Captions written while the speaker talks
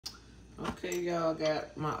Okay, y'all,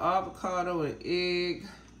 got my avocado and egg.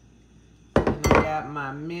 And I got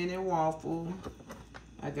my mini waffle.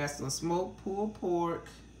 I got some smoked pulled pork,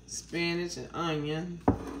 spinach and onion,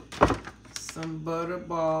 some butter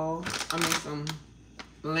balls. Some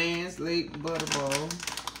Land's Lake butter balls.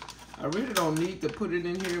 I really don't need to put it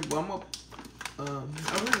in here, but I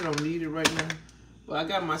really don't need it right now. But I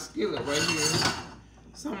got my skillet right here.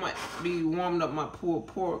 So I might be warming up my pulled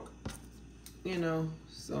pork, you know.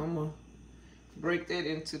 So I'm gonna break that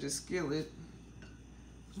into the skillet.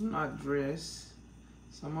 I'm not dressed.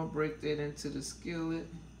 So I'm gonna break that into the skillet.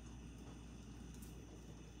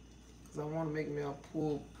 Cause I wanna make me a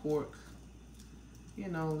pulled pork, you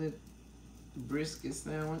know, little brisket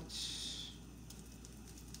sandwich.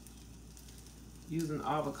 Using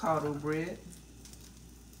avocado bread.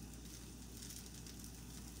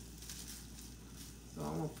 So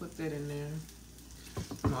I'm gonna put that in there.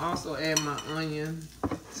 I'm gonna also add my onion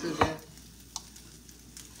to that.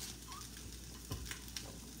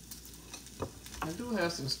 I do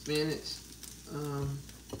have some spinach. I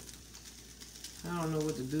don't know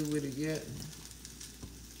what to do with it yet.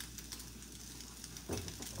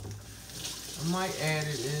 I might add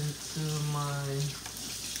it into my,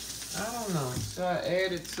 I don't know. Should I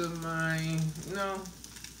add it to my, no.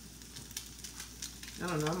 I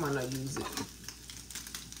don't know, I might not use it.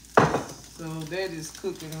 So that is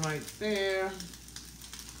cooking right there.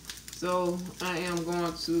 So I am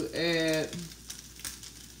going to add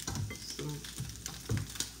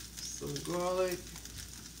some garlic.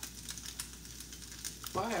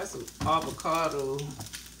 Well, I have some avocado,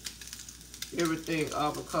 everything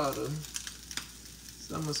avocado.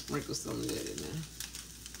 So I'm gonna sprinkle some of that in there.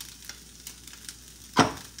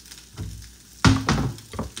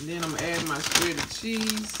 And then I'm gonna add my shredded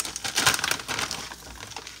cheese.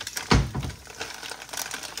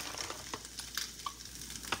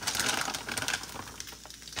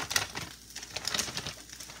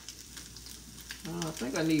 I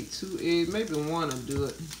think I need 2 eggs, maybe 1 will do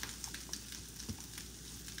it.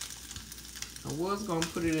 I was gonna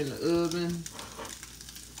put it in the oven,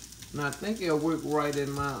 and I think it'll work right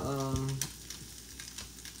in my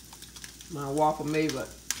my waffle maker.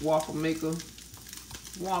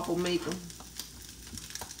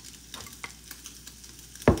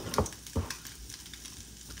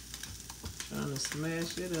 Trying to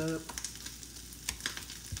smash it up.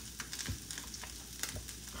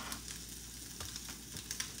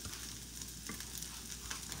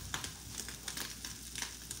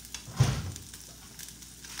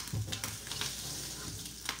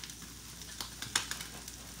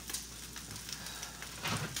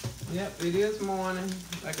 Yep, it is morning.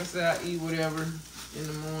 Like I said, I eat whatever in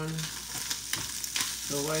the morning.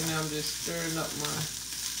 So right now I'm just stirring up my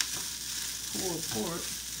pulled pork.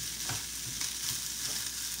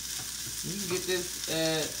 You can get this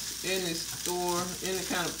at any store, any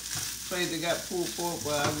kind of place that got pulled pork,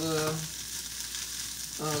 but I love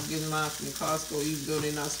getting mine from Costco, even though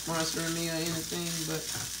they're not sponsoring me or anything, but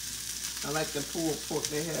I like the pulled pork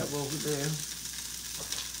they have over there.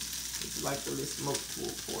 It's like the little smoked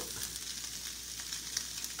pulled pork.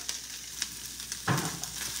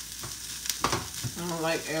 I don't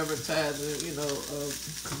like advertising, you know,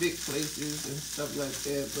 big places and stuff like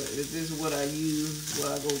that, but this is what I use,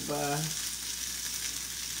 what I go buy.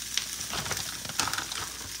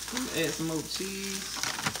 I'm gonna add some more cheese,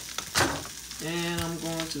 and I'm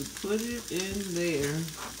going to put it in there.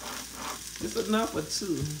 It's enough for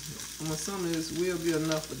 2. I'm assuming this will be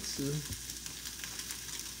enough for 2.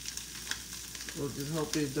 So just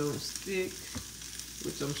hope it don't stick,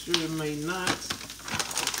 which I'm sure it may not.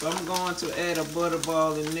 So I'm going to add a butter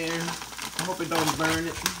ball in there. I hope it don't burn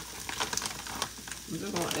it. I'm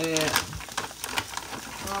just going to add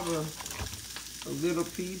probably a little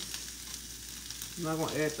piece. I'm not going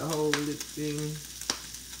to add the whole little thing.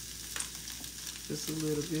 Just a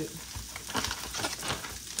little bit.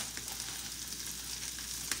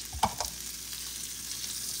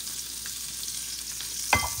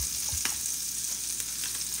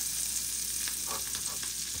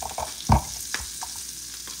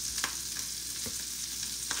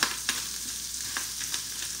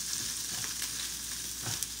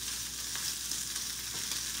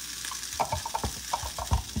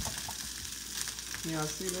 Y'all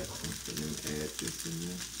see that? I'm going to add this in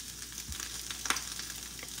there.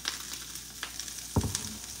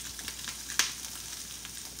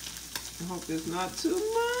 I hope it's not too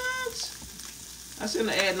much. I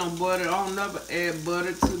shouldn't add no butter. I don't never add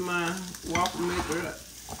butter to my waffle maker.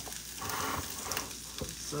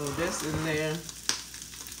 So that's in there.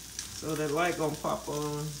 So that light gonna pop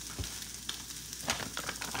on.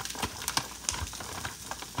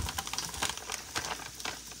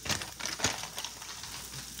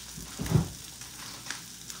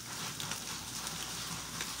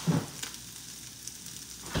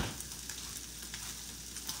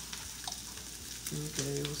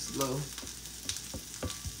 slow.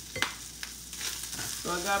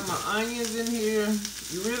 So I got my onions in here.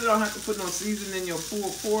 You really don't have to put no seasoning in your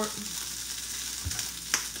pulled pork.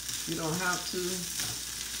 You don't have to.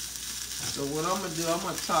 So what I'm gonna do, I'm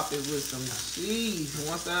gonna top it with some cheese.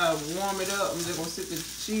 Once I warm it up, I'm just gonna sit the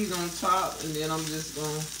cheese on top, and then I'm just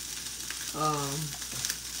gonna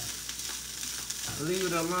leave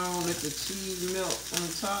it alone, let the cheese melt on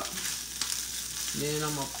top. Then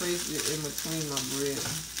I'm gonna place it in between my bread.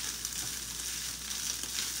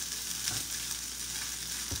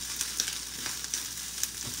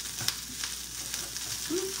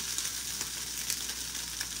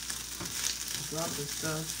 Drop the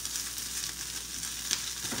stuff.